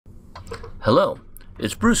Hello,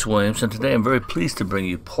 it's Bruce Williams, and today I'm very pleased to bring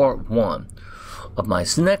you part 1 of my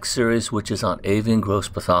next series, which is on avian gross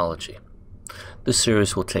pathology. This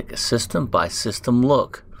series will take a system-by-system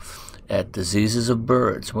look at diseases of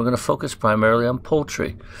birds. We're going to focus primarily on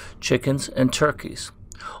poultry, chickens, and turkeys.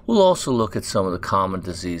 We'll also look at some of the common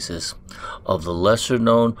diseases of the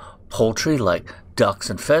lesser-known poultry like ducks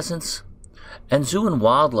and pheasants, and zoo and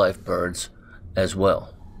wildlife birds as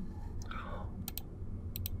well.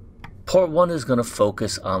 Part 1 is going to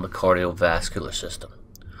focus on the cardiovascular system.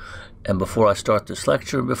 And before I start this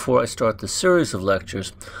lecture, before I start this series of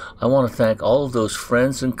lectures, I want to thank all of those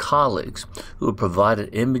friends and colleagues who have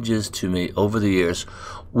provided images to me over the years,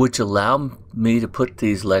 which allow me to put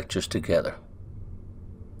these lectures together.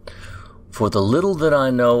 For the little that I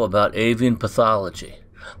know about avian pathology,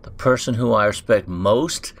 the person who I respect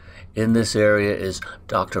most in this area is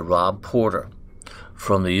Dr. Rob Porter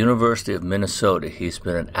from the University of Minnesota. He's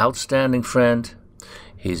been an outstanding friend.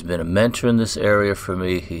 He's been a mentor in this area for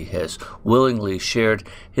me. He has willingly shared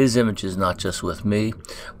his images not just with me,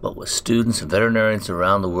 but with students and veterinarians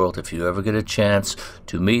around the world. If you ever get a chance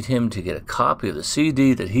to meet him, to get a copy of the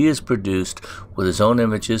CD that he has produced with his own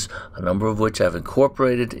images, a number of which I've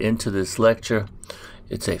incorporated into this lecture,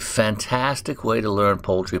 it's a fantastic way to learn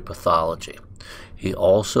poultry pathology. He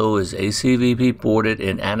also is ACVP boarded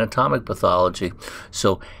in anatomic pathology,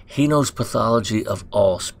 so he knows pathology of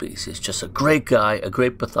all species. Just a great guy, a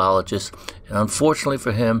great pathologist, and unfortunately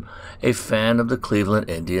for him, a fan of the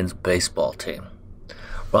Cleveland Indians baseball team.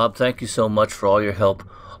 Rob, thank you so much for all your help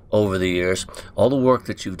over the years, all the work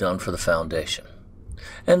that you've done for the foundation.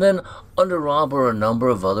 And then under Rob are a number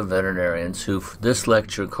of other veterinarians who, for this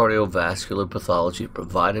lecture in cardiovascular pathology,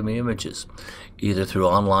 provided me images, either through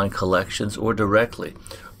online collections or directly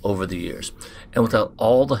over the years. And without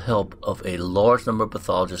all the help of a large number of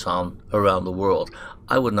pathologists around the world,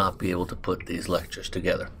 I would not be able to put these lectures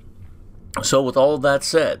together. So with all of that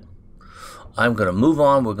said, I'm going to move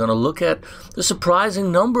on. We're going to look at the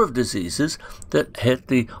surprising number of diseases that hit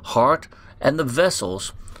the heart and the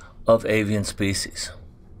vessels of avian species.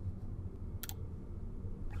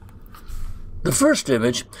 The first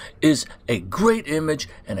image is a great image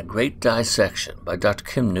and a great dissection by Dr.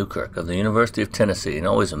 Kim Newkirk of the University of Tennessee. It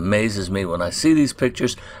always amazes me when I see these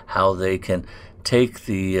pictures how they can take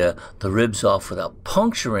the ribs off without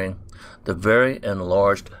puncturing the very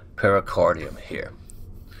enlarged pericardium here.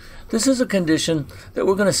 This is a condition that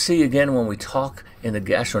we're going to see again when we talk in the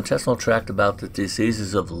gastrointestinal tract about the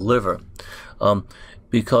diseases of the liver,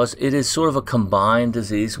 because it is sort of a combined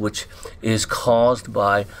disease which is caused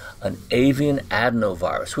by an avian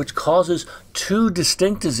adenovirus, which causes two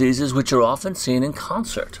distinct diseases which are often seen in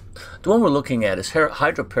concert. The one we're looking at is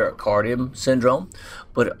hydropericardium syndrome,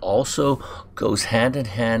 but it also goes hand in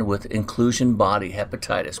hand with inclusion body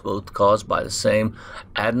hepatitis, both caused by the same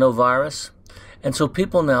adenovirus. And so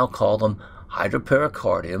people now call them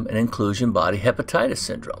hydropericardium and inclusion body hepatitis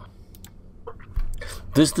syndrome.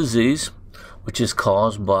 This disease, which is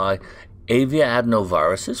caused by avian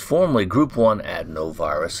adenoviruses, formerly group 1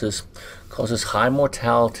 adenoviruses, causes high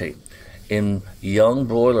mortality in young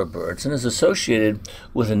broiler birds and is associated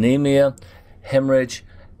with anemia, hemorrhage,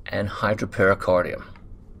 and hydropericardium.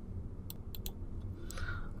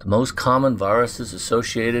 The most common viruses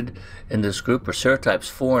associated in this group are serotypes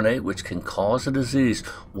 4 and 8, which can cause the disease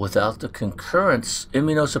without the concurrent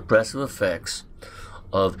immunosuppressive effects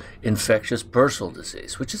of infectious bursal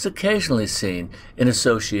disease, which is occasionally seen in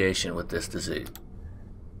association with this disease.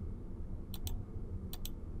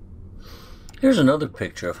 Here's another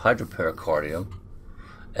picture of hydropericardium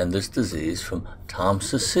and this disease from Tom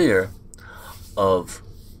Cecere of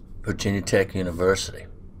Virginia Tech University.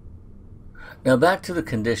 Now back to the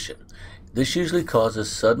condition. This usually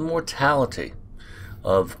causes sudden mortality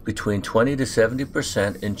of between 20 to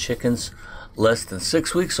 70% in chickens less than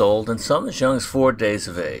 6 weeks old and some as young as 4 days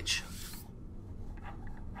of age.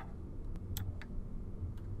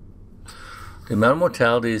 The amount of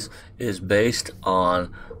mortality is based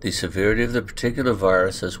on the severity of the particular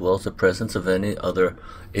virus as well as the presence of any other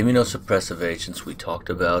immunosuppressive agents. We talked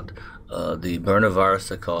about the burnovirus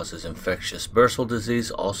that causes infectious bursal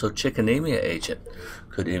disease. Also, chickenemia agent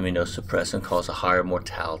could immunosuppress and cause a higher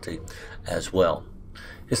mortality as well.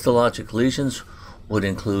 Histologic lesions would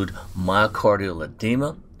include myocardial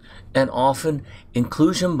edema and often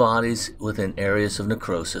inclusion bodies within areas of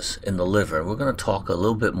necrosis in the liver. And we're going to talk a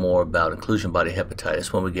little bit more about inclusion body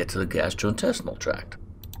hepatitis when we get to the gastrointestinal tract.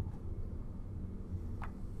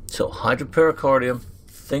 So hydropericardium,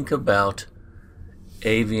 think about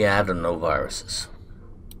avian adenoviruses.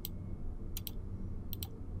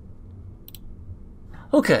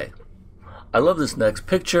 Okay, I love this next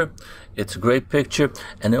picture. It's a great picture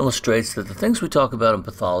and illustrates that the things we talk about in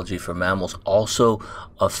pathology for mammals also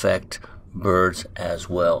affect birds as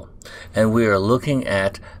well. And we are looking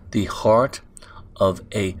at the heart of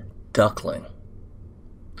a duckling.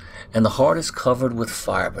 And the heart is covered with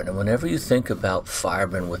fibrin. And whenever you think about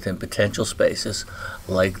fibrin within potential spaces,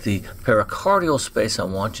 like the pericardial space, I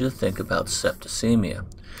want you to think about septicemia.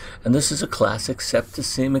 And this is a classic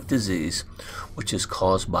septicemic disease, which is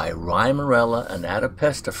caused by Rhinorrhea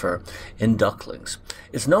anatopestifer in ducklings.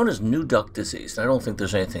 It's known as new duck disease. I don't think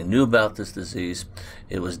there's anything new about this disease.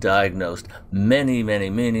 It was diagnosed many, many,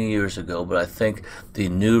 many years ago, but I think the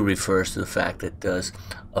new refers to the fact that it does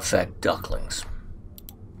affect ducklings.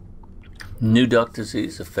 New duck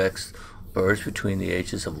disease affects birds between the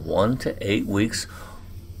ages of 1 to 8 weeks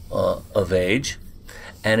of age,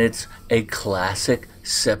 and it's a classic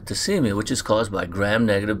septicemia, which is caused by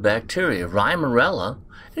gram-negative bacteria. Rhinorrhea,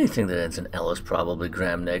 anything that ends in L is probably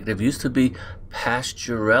gram-negative, used to be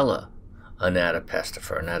Pasteurella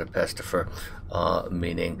anatopestifer. Anatopestifer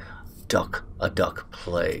meaning a duck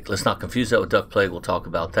plague. Let's not confuse that with duck plague. We'll talk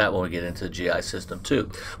about that when we get into the GI system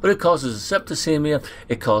too. But it causes septicemia.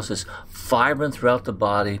 It causes fibrin throughout the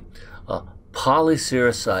body,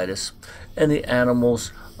 polysericitis, and the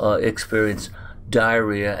animals experience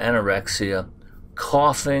diarrhea, anorexia,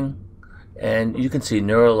 coughing, and you can see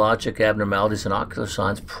neurologic abnormalities and ocular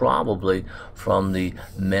signs probably from the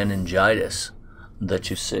meningitis that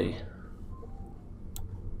you see.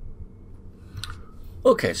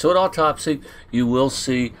 Okay, so at autopsy, you will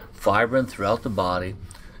see fibrin throughout the body,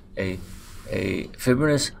 a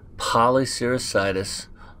fibrinous polysericitis,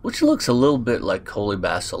 which looks a little bit like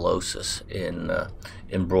colibacillosis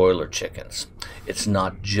in broiler chickens. It's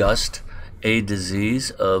not just a disease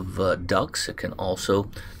of ducks. It can also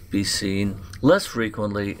be seen less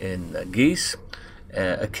frequently in geese,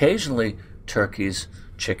 occasionally turkeys,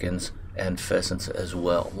 chickens, and pheasants as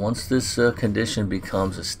well. Once this condition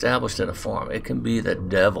becomes established in a farm, it can be the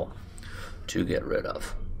devil to get rid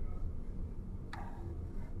of.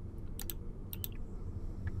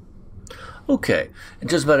 Okay, in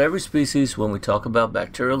just about every species, when we talk about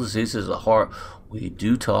bacterial diseases of the heart, we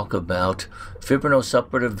do talk about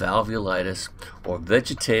fibrinosuppurative valvulitis or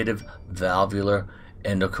vegetative valvular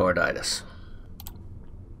endocarditis.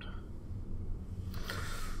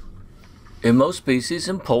 In most species,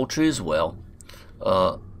 in poultry as well,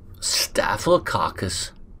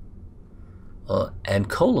 Staphylococcus and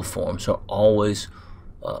coliforms are always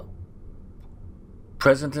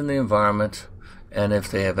present in the environment, and if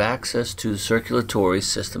they have access to the circulatory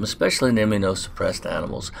system, especially in immunosuppressed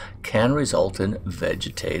animals, can result in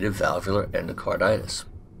vegetative valvular endocarditis.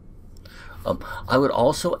 I would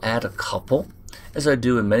also add a couple, as I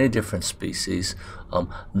do in many different species,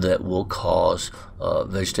 that will cause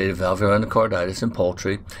vegetative valvular endocarditis in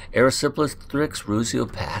poultry. Erysipelathrix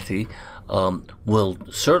rhusiopathy will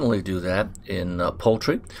certainly do that in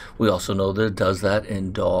poultry. We also know that it does that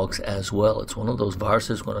in dogs as well. It's one of those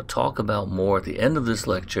viruses we're going to talk about more at the end of this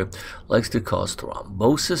lecture. Likes to cause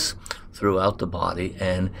thrombosis throughout the body,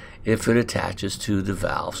 and if it attaches to the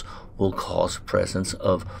valves, will cause presence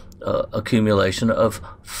of accumulation of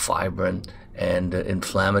fibrin and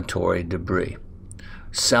inflammatory debris.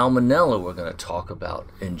 Salmonella we're going to talk about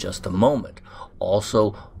in just a moment.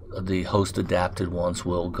 Also, the host-adapted ones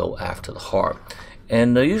will go after the heart.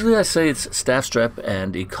 And usually I say it's staph strep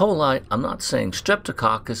and E. coli. I'm not saying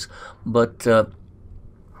streptococcus, but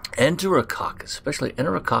enterococcus, especially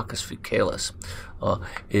Enterococcus faecalis,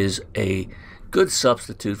 is a good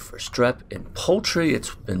substitute for strep in poultry.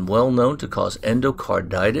 It's been well known to cause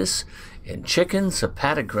endocarditis in chickens,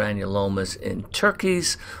 hepatic granulomas in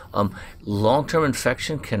turkeys. Long-term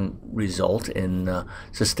infection can result in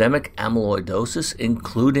systemic amyloidosis,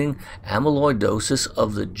 including amyloidosis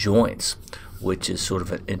of the joints, which is sort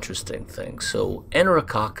of an interesting thing. So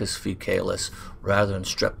Enterococcus faecalis rather than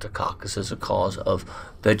streptococcus is a cause of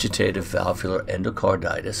vegetative valvular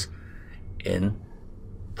endocarditis in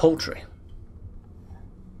poultry.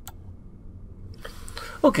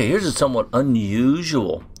 Okay, here's a somewhat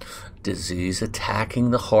unusual disease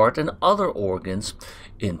attacking the heart and other organs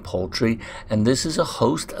in poultry, and this is a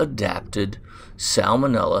host-adapted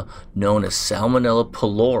salmonella known as Salmonella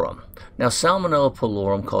pyllorum. Now, Salmonella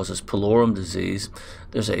pyllorum causes pyllorum disease.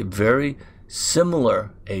 There's a very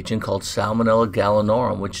similar agent called Salmonella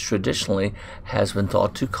gallinarum, which traditionally has been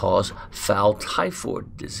thought to cause fowl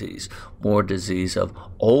typhoid disease, more disease of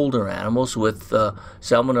older animals, with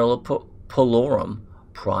Salmonella pyllorum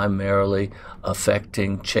primarily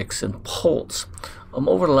affecting chicks and poults.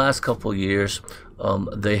 Over the last couple of years,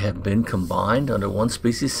 they have been combined under one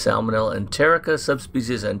species, Salmonella enterica,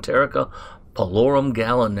 subspecies enterica Pullorum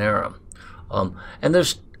gallinarum. And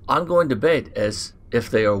there's ongoing debate as if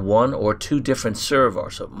they are one or two different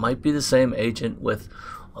cervars. So it might be the same agent with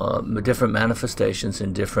different manifestations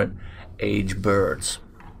in different age birds.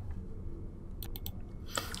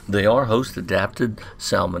 They are host-adapted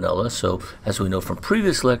salmonella, so as we know from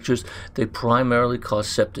previous lectures, they primarily cause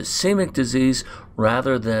septicemic disease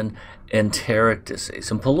rather than enteric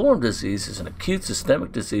disease. And pullorum disease is an acute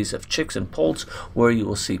systemic disease of chicks and poults where you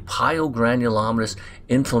will see pyogranulomatous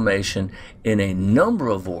inflammation in a number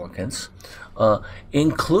of organs,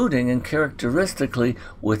 including and characteristically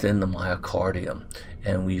within the myocardium.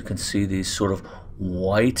 And you can see these sort of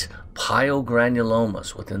white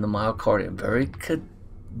pyogranulomas within the myocardium,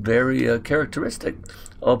 very characteristic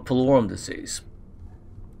of pullorum disease.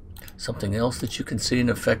 Something else that you can see in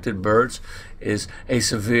affected birds is a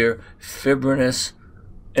severe fibrinous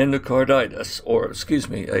endocarditis, or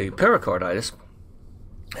a pericarditis.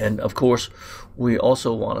 And of course, we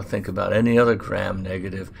also want to think about any other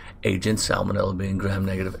gram-negative agent, salmonella being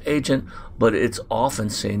gram-negative agent, but it's often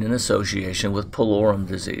seen in association with pullorum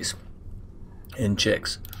disease in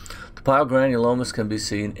chicks. The pyogranulomas can be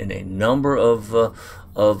seen in a number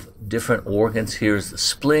of different organs. Here's the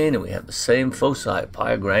spleen, and we have the same foci of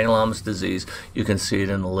pyogranulomatous disease. You can see it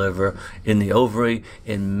in the liver, in the ovary,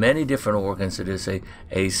 in many different organs. It is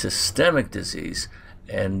a systemic disease,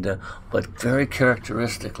 and but very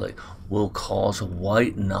characteristically will cause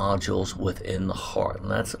white nodules within the heart,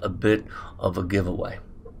 and that's a bit of a giveaway.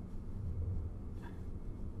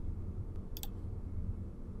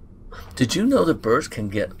 Did you know that birds can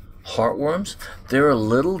get heartworms? They're a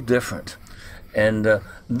little different. And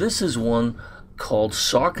this is one called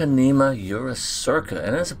Sarconema uricirca.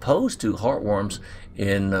 And as opposed to heartworms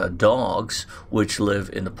in dogs, which live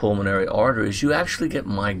in the pulmonary arteries, you actually get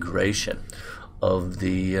migration of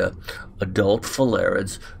the adult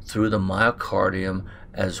phylarids through the myocardium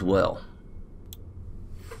as well.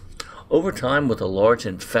 Over time, with a large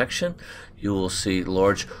infection, you will see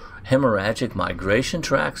large hemorrhagic migration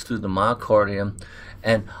tracts through the myocardium,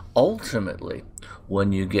 and ultimately,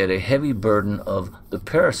 when you get a heavy burden of the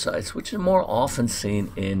parasites, which are more often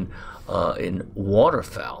seen in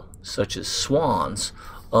waterfowl, such as swans,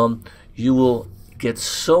 you will get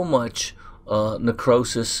so much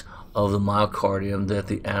necrosis of the myocardium that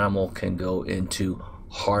the animal can go into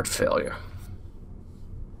heart failure.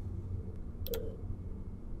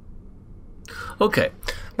 Okay,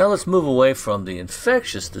 now let's move away from the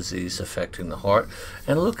infectious disease affecting the heart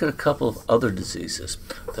and look at a couple of other diseases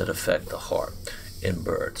that affect the heart in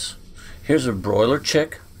birds. Here's a broiler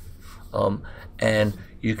chick, and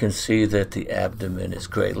you can see that the abdomen is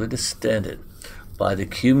greatly distended by the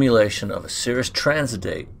accumulation of a serous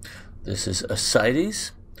transidate. This is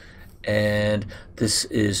ascites, and this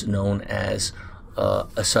is known as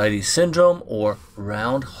ascites syndrome or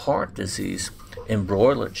round heart disease in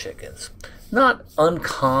broiler chickens. Not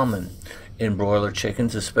uncommon in broiler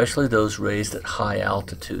chickens, especially those raised at high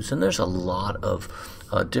altitudes. And there's a lot of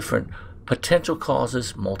different potential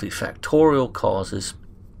causes, multifactorial causes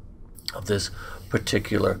of this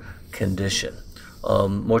particular condition.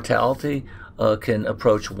 Mortality can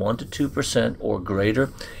approach 1 to 2% or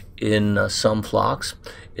greater in some flocks.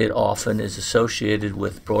 It often is associated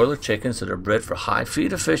with broiler chickens that are bred for high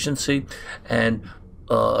feed efficiency and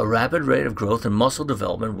a rapid rate of growth and muscle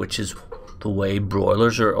development, which is the way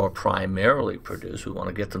broilers are primarily produced. We want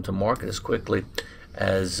to get them to market as quickly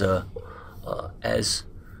as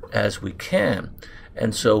we can,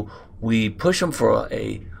 and so we push them for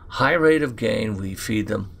a high rate of gain. We feed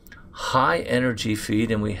them high energy feed,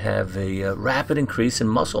 and we have a rapid increase in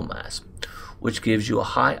muscle mass, which gives you a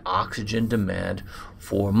high oxygen demand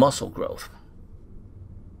for muscle growth.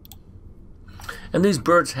 And these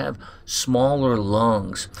birds have smaller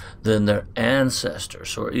lungs than their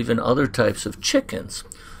ancestors or even other types of chickens.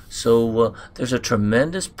 So there's a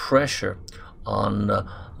tremendous pressure on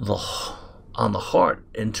the heart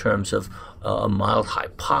in terms of mild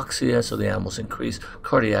hypoxia, so the animals increase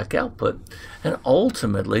cardiac output. And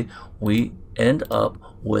ultimately, we end up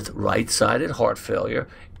with right-sided heart failure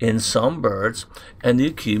in some birds and the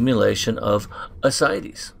accumulation of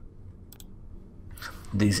ascites.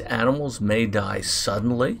 These animals may die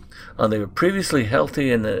suddenly. They were previously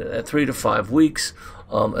healthy at 3 to 5 weeks,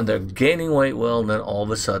 and they're gaining weight well, and then all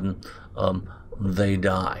of a sudden they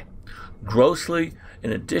die. Grossly,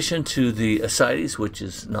 in addition to the ascites, which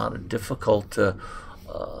is not a difficult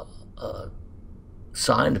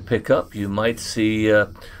sign to pick up, you might see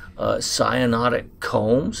cyanotic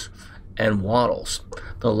combs and wattles.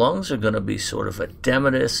 The lungs are going to be sort of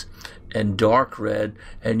edematous and dark red,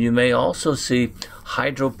 and you may also see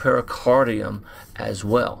hydropericardium as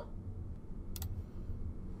well.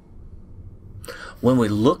 When we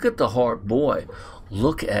look at the heart, boy,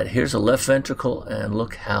 look at, here's a left ventricle, and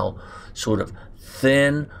look how sort of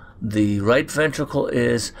thin the right ventricle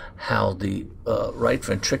is, how the right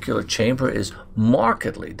ventricular chamber is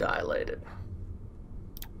markedly dilated.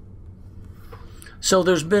 So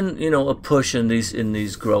there's been, a push in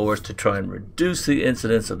these growers to try and reduce the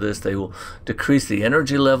incidence of this. They will decrease the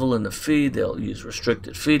energy level in the feed. They'll use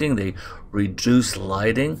restricted feeding. They reduce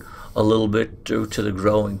lighting a little bit due to the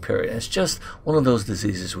growing period. And it's just one of those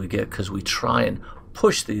diseases we get because we try and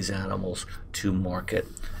push these animals to market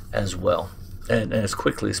as well and as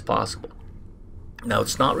quickly as possible. Now,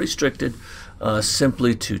 it's not restricted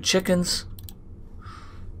simply to chickens.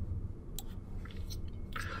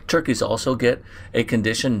 Turkeys also get a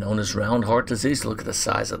condition known as round heart disease. Look at the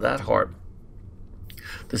size of that heart.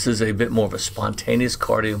 This is a bit more of a spontaneous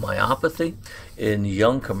cardiomyopathy in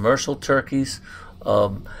young commercial turkeys.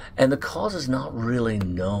 And the cause is not really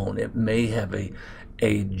known. It may have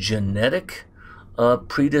a genetic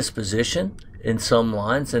predisposition in some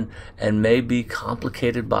lines and may be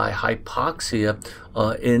complicated by hypoxia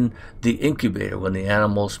in the incubator when the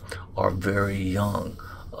animals are very young.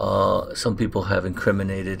 Some people have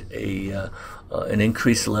incriminated an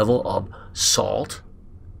increased level of salt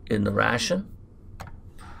in the ration.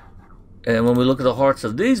 And when we look at the hearts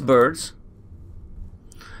of these birds,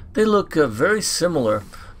 they look very similar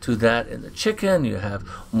to that in the chicken. You have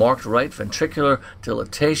marked right ventricular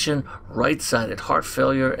dilatation, right-sided heart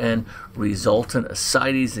failure, and resultant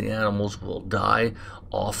ascites. The animals will die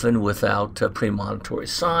often without premonitory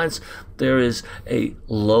signs. There is a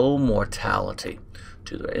low mortality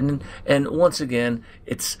to them. And once again,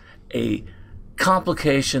 it's a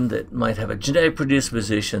complication that might have a genetic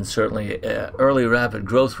predisposition, certainly early rapid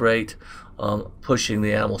growth rate, pushing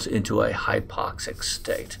the animals into a hypoxic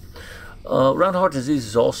state. Round heart disease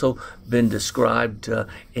has also been described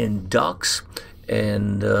in ducks,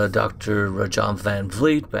 and Dr. John Van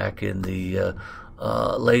Vliet back in the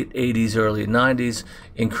late 80s, early 90s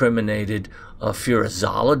incriminated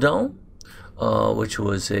furazolidone, which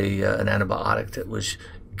was an antibiotic that was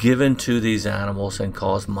given to these animals and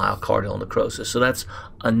caused myocardial necrosis. So that's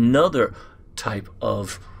another type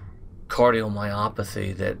of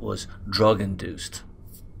cardiomyopathy that was drug-induced.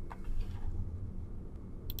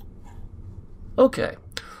 Okay,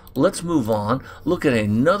 let's move on. Look at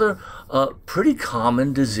another pretty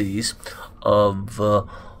common disease of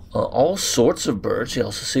all sorts of birds. You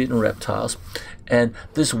also see it in reptiles. And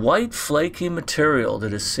this white flaky material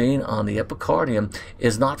that is seen on the epicardium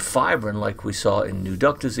is not fibrin like we saw in new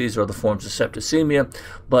duck disease or other forms of septicemia,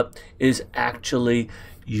 but is actually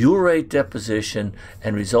urate deposition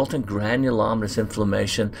and resultant granulomatous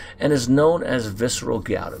inflammation, and is known as visceral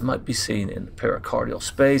gout. It might be seen in the pericardial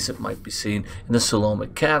space. It might be seen in the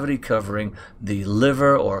coelomic cavity covering the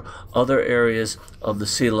liver or other areas of the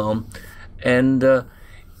coelom.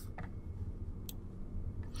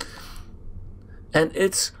 And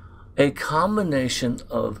it's a combination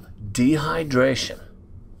of dehydration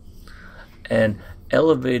and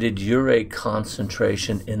elevated urate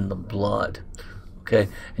concentration in the blood. Okay,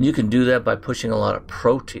 and you can do that by pushing a lot of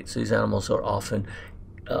proteins. These animals are often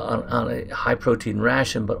on a high protein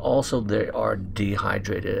ration, but also they are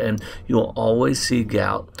dehydrated. And you'll always see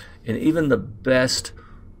gout in even the best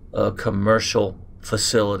commercial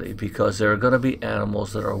facility, because there are going to be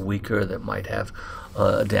animals that are weaker, that might have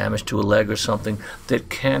damage to a leg or something, that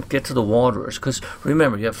can't get to the waterers. Because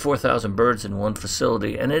remember, you have 4,000 birds in one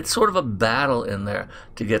facility, and it's sort of a battle in there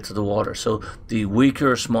to get to the water. So the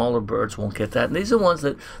weaker, smaller birds won't get that. And these are ones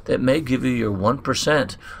that may give you your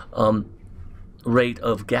 1% rate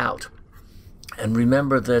of gout. And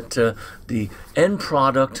remember that the end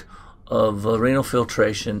product of renal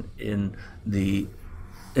filtration in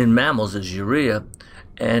mammals is urea,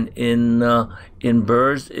 and in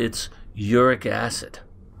birds it's uric acid.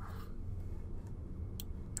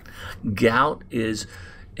 Gout is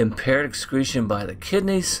impaired excretion by the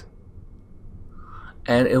kidneys,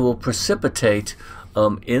 and it will precipitate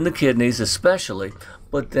in the kidneys especially,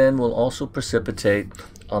 but then will also precipitate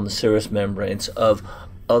on the serous membranes of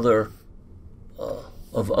other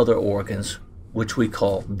organs, which we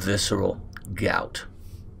call visceral gout.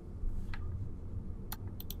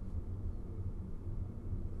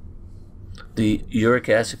 The uric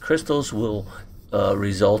acid crystals will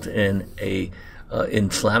result in a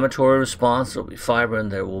inflammatory response. There will be fibrin,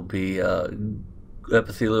 there will be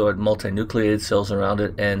epithelioid multinucleated cells around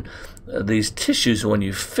it, and these tissues, when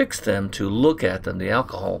you fix them to look at them, the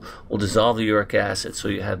alcohol will dissolve the uric acid. So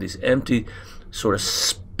you have these empty sort of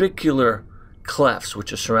spicular clefts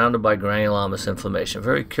which are surrounded by granulomatous inflammation,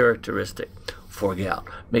 very characteristic for gout.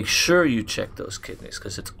 Make sure you check those kidneys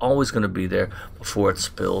because it's always going to be there before it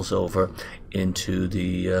spills over into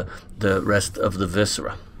the rest of the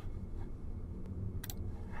viscera.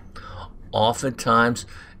 Oftentimes,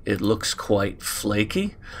 it looks quite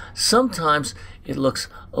flaky. Sometimes it looks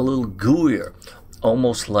a little gooier,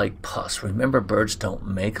 almost like pus. Remember, birds don't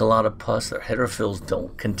make a lot of pus. Their heterophils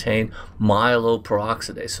don't contain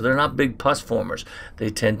myeloperoxidase, so they're not big pus formers.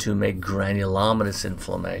 They tend to make granulomatous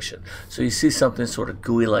inflammation. So you see something sort of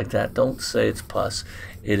gooey like that, don't say it's pus.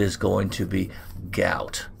 It is going to be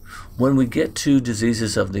gout. When we get to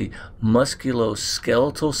diseases of the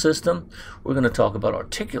musculoskeletal system, we're going to talk about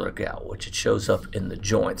articular gout, which it shows up in the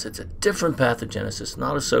joints. It's a different pathogenesis,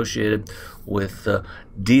 not associated with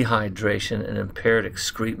dehydration and impaired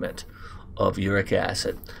excrement of uric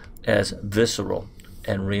acid, as visceral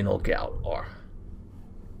and renal gout are.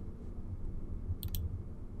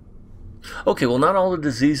 Okay, well, not all the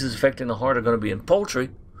diseases affecting the heart are going to be in poultry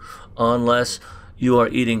unless you are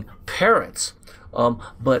eating parrots.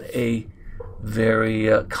 But a very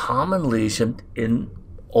common lesion in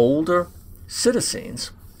older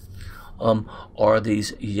citizens are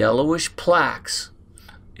these yellowish plaques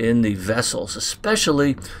in the vessels,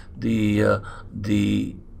 especially the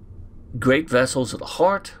great vessels of the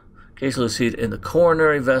heart. Occasionally see it in the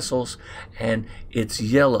coronary vessels, and it's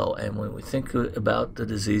yellow. And when we think about the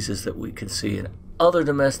diseases that we can see in other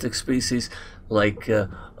domestic species like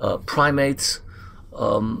primates,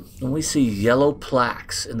 when we see yellow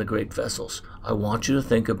plaques in the great vessels, I want you to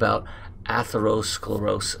think about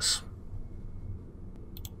atherosclerosis.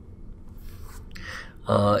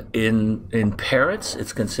 In parrots,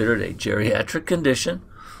 it's considered a geriatric condition.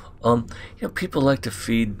 People like to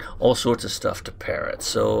feed all sorts of stuff to parrots,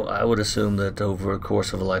 so I would assume that over the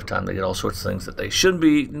course of a lifetime they get all sorts of things that they shouldn't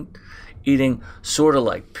be eating, sort of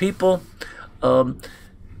like people.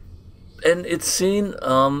 And it's seen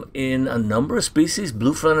in a number of species,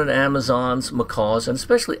 blue-fronted Amazons, macaws, and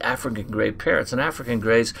especially African gray parrots. And African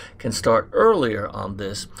grays can start earlier on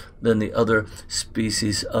this than the other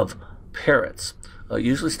species of parrots. It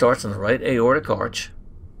usually starts in the right aortic arch.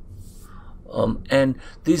 And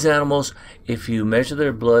these animals, if you measure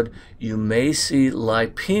their blood, you may see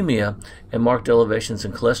lipemia and marked elevations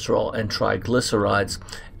in cholesterol and triglycerides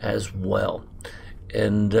as well.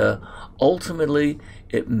 And ultimately,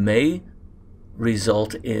 it may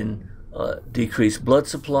result in decreased blood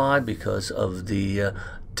supply because of the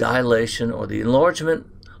dilation or the enlargement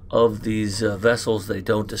of these vessels. They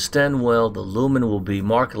don't distend well. The lumen will be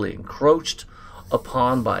markedly encroached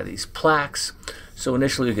upon by these plaques. So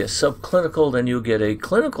initially you get subclinical, then you get a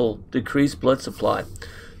clinical decreased blood supply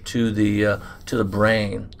to the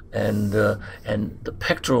brain and the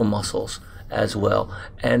pectoral muscles as well.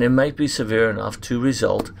 And it might be severe enough to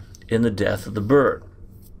result in the death of the bird.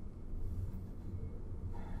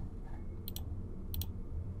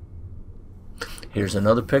 Here's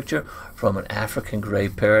another picture from an African gray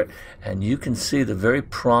parrot, and you can see the very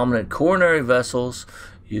prominent coronary vessels.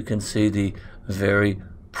 You can see the very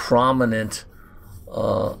prominent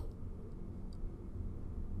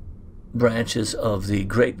branches of the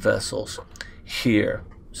great vessels here.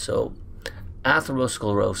 So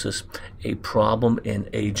atherosclerosis, a problem in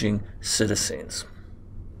aging citizens.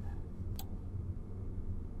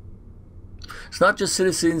 It's not just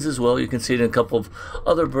citizens as well. You can see it in a couple of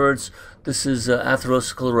other birds. This is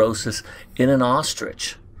atherosclerosis in an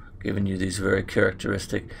ostrich, giving you these very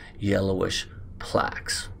characteristic yellowish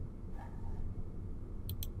plaques.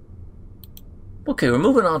 Okay, we're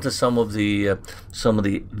moving on to some of the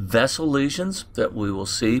vessel lesions that we will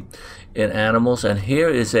see in animals, and here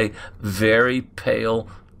is a very pale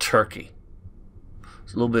turkey.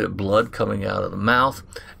 There's a little bit of blood coming out of the mouth,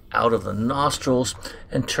 out of the nostrils,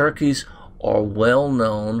 and turkeys are well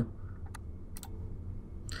known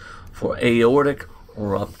for aortic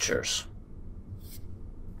ruptures.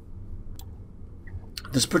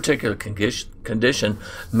 This particular condition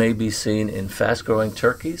may be seen in fast-growing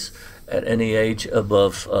turkeys at any age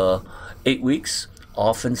above 8 weeks,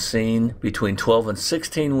 often seen between 12 and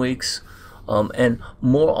 16 weeks, and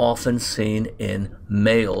more often seen in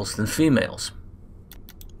males than females.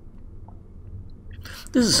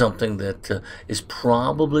 This is something that is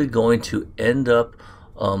probably going to end up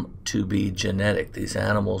to be genetic. These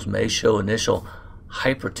animals may show initial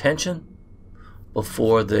hypertension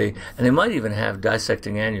before and they might even have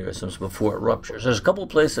dissecting aneurysms before it ruptures. There's a couple of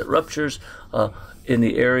places that ruptures in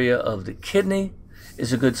the area of the kidney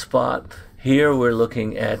is a good spot. Here we're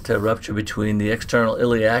looking at a rupture between the external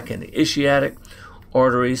iliac and the ischiatic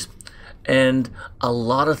arteries. And a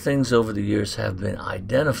lot of things over the years have been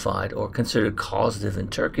identified or considered causative in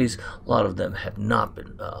turkeys. A lot of them have not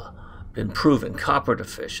been been proven: copper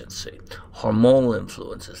deficiency, hormonal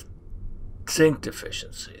influences, zinc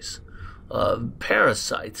deficiencies,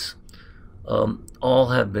 parasites, all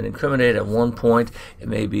have been incriminated at one point. It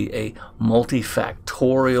may be a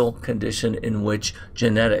multifactorial condition in which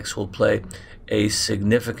genetics will play a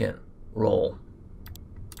significant role.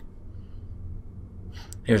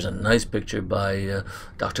 Here's a nice picture by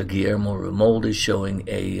Dr. Guillermo Rumoldi showing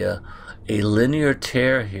a linear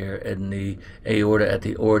tear here in the aorta at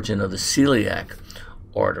the origin of the celiac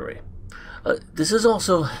artery. This is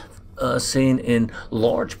also seen in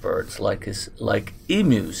large birds like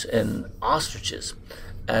emus and ostriches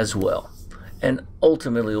as well, and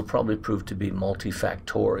ultimately will probably prove to be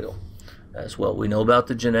multifactorial as well. We know about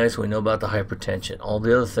the genetics, we know about the hypertension. All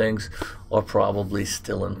the other things are probably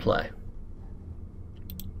still in play.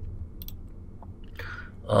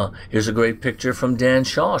 Here's a great picture from Dan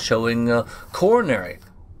Shaw showing coronary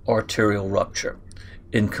arterial rupture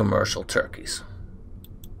in commercial turkeys.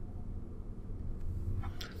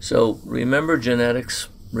 So remember genetics,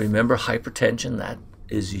 remember hypertension, that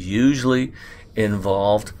is usually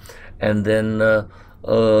involved, and then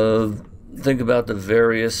think about the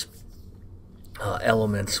various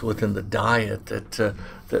elements within the diet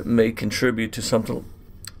that may contribute to something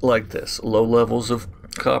like this: low levels of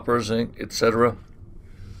copper, zinc, etc.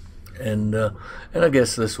 And I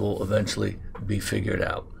guess this will eventually be figured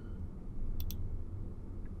out.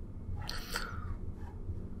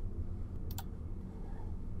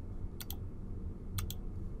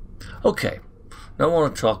 Okay, now I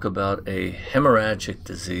want to talk about a hemorrhagic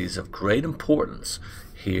disease of great importance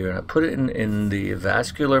here, and I put it in the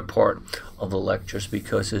vascular part of the lectures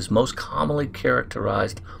because it is most commonly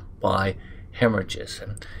characterized by hemorrhages.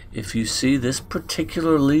 And if you see this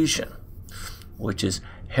particular lesion, which is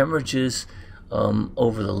hemorrhages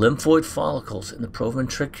over the lymphoid follicles in the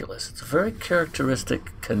proventriculus, it's a very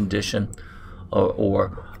characteristic condition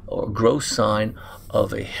or gross sign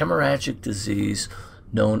of a hemorrhagic disease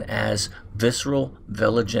known as visceral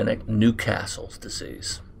velogenic Newcastle's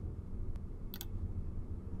disease.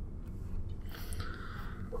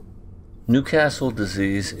 Newcastle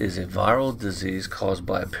disease is a viral disease caused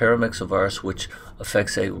by a paramyxovirus which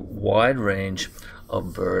affects a wide range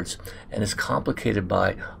of birds and is complicated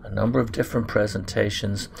by a number of different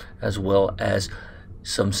presentations as well as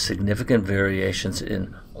some significant variations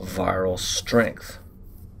in viral strength.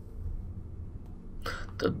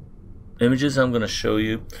 The images I'm going to show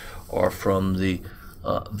you are from the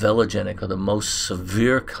velogenic, or the most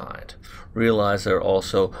severe kind. Realize they're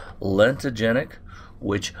also lentogenic,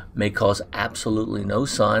 which may cause absolutely no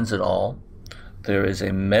signs at all. There is a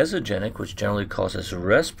mesogenic, which generally causes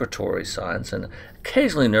respiratory signs and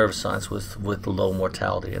occasionally nervous signs with low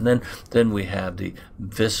mortality. And then we have the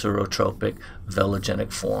viscerotropic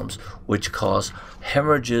velogenic forms, which cause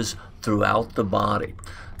hemorrhages throughout the body.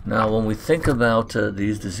 Now, when we think about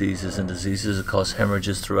these diseases and diseases that cause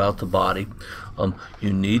hemorrhages throughout the body,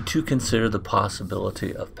 you need to consider the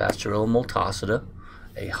possibility of Pasteurella multocida,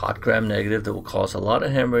 a hot gram-negative that will cause a lot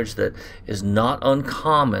of hemorrhage that is not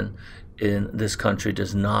uncommon in this country,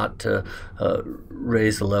 does not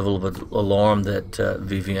raise the level of alarm that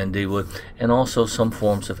VVND would, and also some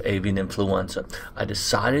forms of avian influenza. I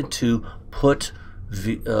decided to put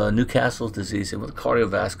Newcastle's disease in with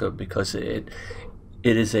cardiovascular because it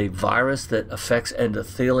is a virus that affects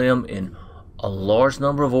endothelium in a large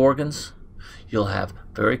number of organs. You'll have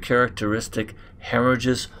very characteristic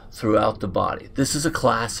hemorrhages throughout the body. This is a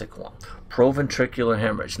classic one. Proventricular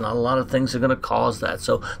hemorrhage. Not a lot of things are going to cause that,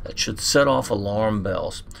 so that should set off alarm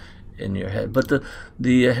bells in your head. But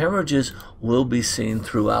the hemorrhages will be seen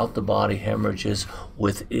throughout the body. Hemorrhages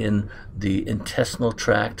within the intestinal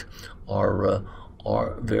tract are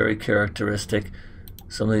very characteristic.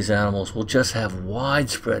 Some of these animals will just have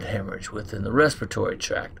widespread hemorrhage within the respiratory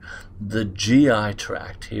tract, the GI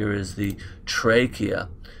tract. Here is the trachea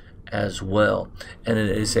as well. And it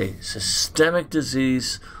is a systemic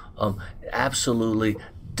disease, absolutely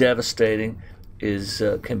devastating,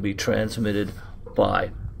 can be transmitted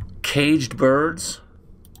by caged birds,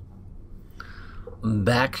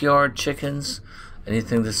 backyard chickens,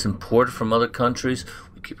 anything that's imported from other countries.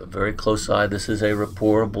 We keep a very close eye. This is a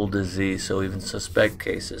reportable disease, so even suspect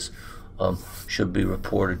cases should be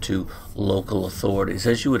reported to local authorities.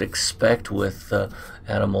 As you would expect with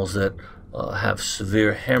animals that have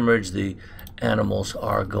severe hemorrhage, the animals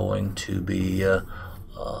are going to be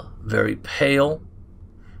very pale.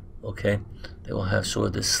 Okay, they will have sort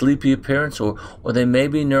of this sleepy appearance, or they may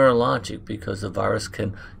be neurologic because the virus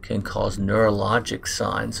can cause neurologic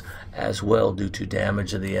signs as well due to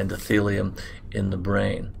damage of the endothelium in the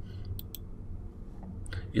brain.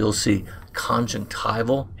 You'll see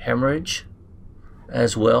conjunctival hemorrhage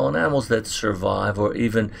as well, and animals that survive or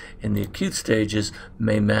even in the acute stages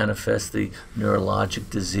may manifest the neurologic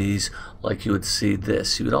disease like you would see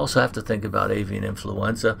this. You would also have to think about avian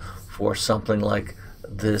influenza for something like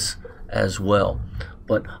this as well.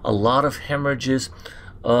 But a lot of hemorrhages,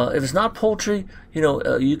 if it's not poultry,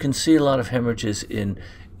 you can see a lot of hemorrhages in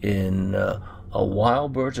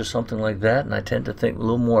wild birds or something like that, and I tend to think a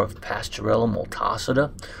little more of Pasteurella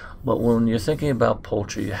multocida. But when you're thinking about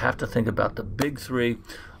poultry, you have to think about the big three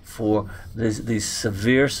for these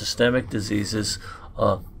severe systemic diseases: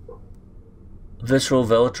 visceral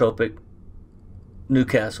velitropic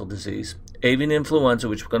Newcastle disease, avian influenza,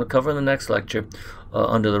 which we're going to cover in the next lecture,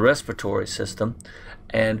 under the respiratory system,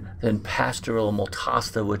 and then Pasteurella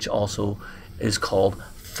multocida, which also is called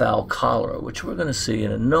fowl cholera, which we're going to see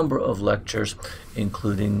in a number of lectures,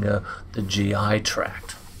 including the GI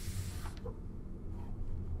tract.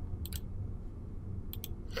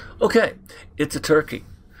 Okay, it's a turkey.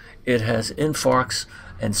 It has infarcts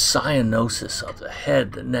and cyanosis of the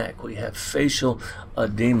head, the neck. We have facial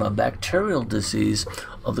edema, bacterial disease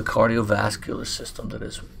of the cardiovascular system that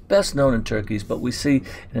is best known in turkeys, but we see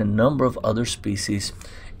in a number of other species,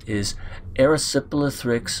 is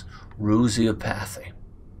erysipelathrix rhusiopathy.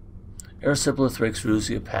 Erysipelathrix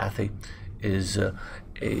rhusiopathy is a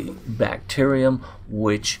bacterium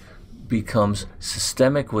which becomes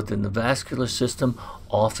systemic within the vascular system,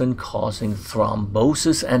 often causing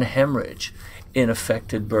thrombosis and hemorrhage in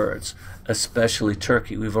affected birds, especially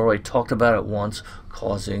turkey. We've already talked about it once,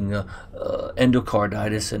 causing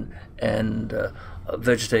endocarditis and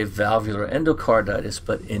vegetative valvular endocarditis,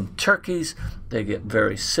 but in turkeys, they get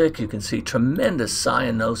very sick. You can see tremendous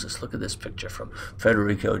cyanosis. Look at this picture from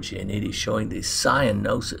Federico Giannini showing the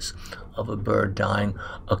cyanosis of a bird dying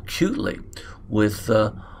acutely with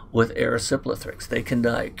erysipelathrix. They can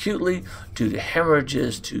die acutely due to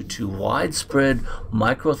hemorrhages, due to widespread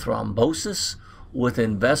microthrombosis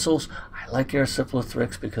within vessels. I like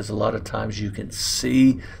erysipelathrix because a lot of times you can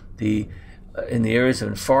see in the areas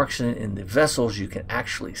of infarction in the vessels, you can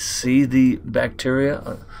actually see the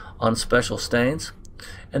bacteria on special stains.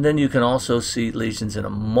 And then you can also see lesions in a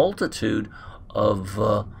multitude of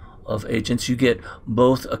agents. You get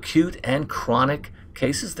both acute and chronic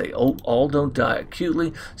cases. They all don't die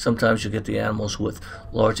acutely. Sometimes you get the animals with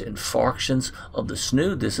large infarctions of the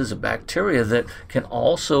snood. This is a bacteria that can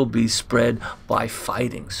also be spread by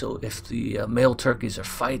fighting. So if the male turkeys are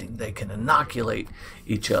fighting, they can inoculate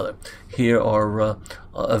each other. Here are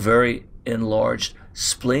a very enlarged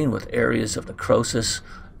spleen with areas of necrosis,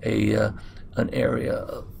 areas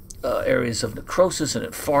of necrosis and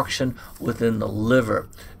infarction within the liver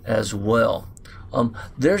as well.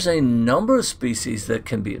 There's a number of species that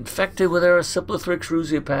can be infected with erysipelathrix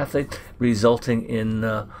rhusiopathy, resulting in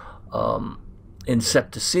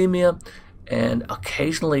septicemia and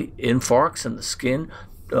occasionally infarcts in the skin.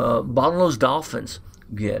 Bottlenose dolphins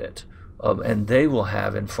get it, and they will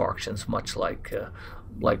have infarctions, much like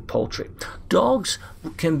poultry. Dogs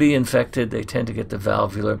can be infected. They tend to get the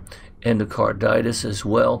valvular endocarditis as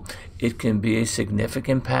well. It can be a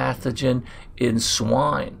significant pathogen in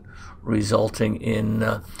swine, resulting in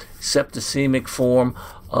septicemic form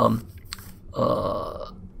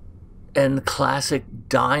and classic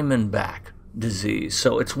diamondback disease.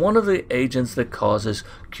 So it's one of the agents that causes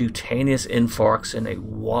cutaneous infarcts in a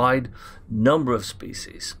wide number of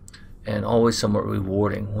species, and always somewhat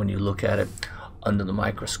rewarding when you look at it under the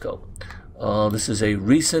microscope. This is a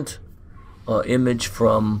recent image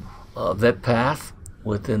from VetPath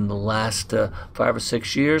within the last 5 or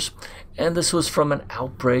 6 years, and this was from an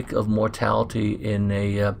outbreak of mortality in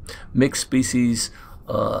a mixed species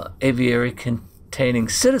aviary containing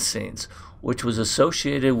citizens, which was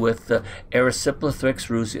associated with erysipelathrix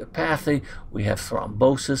rhusiopathy. We have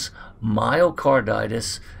thrombosis,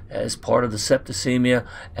 myocarditis as part of the septicemia,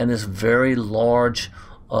 and this very large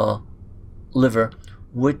liver,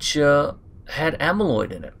 which had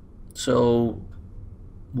amyloid in it. So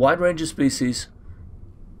wide range of species,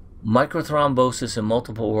 microthrombosis in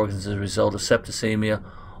multiple organs as a result of septicemia.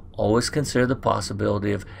 Always consider the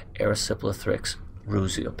possibility of erysipelathrix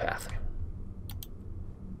rhusiopathy.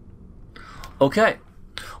 Okay,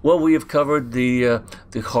 well, we have covered the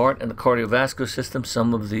heart and the cardiovascular system.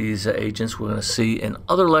 Some of these agents we're going to see in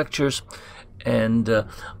other lectures, and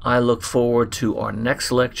I look forward to our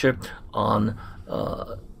next lecture on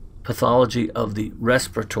pathology of the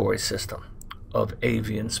respiratory system of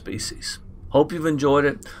avian species. Hope you've enjoyed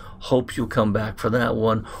it. Hope you'll come back for that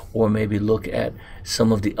one, or maybe look at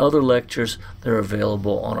some of the other lectures that are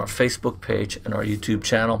available on our Facebook page and our YouTube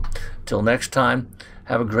channel. Till next time,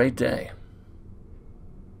 have a great day.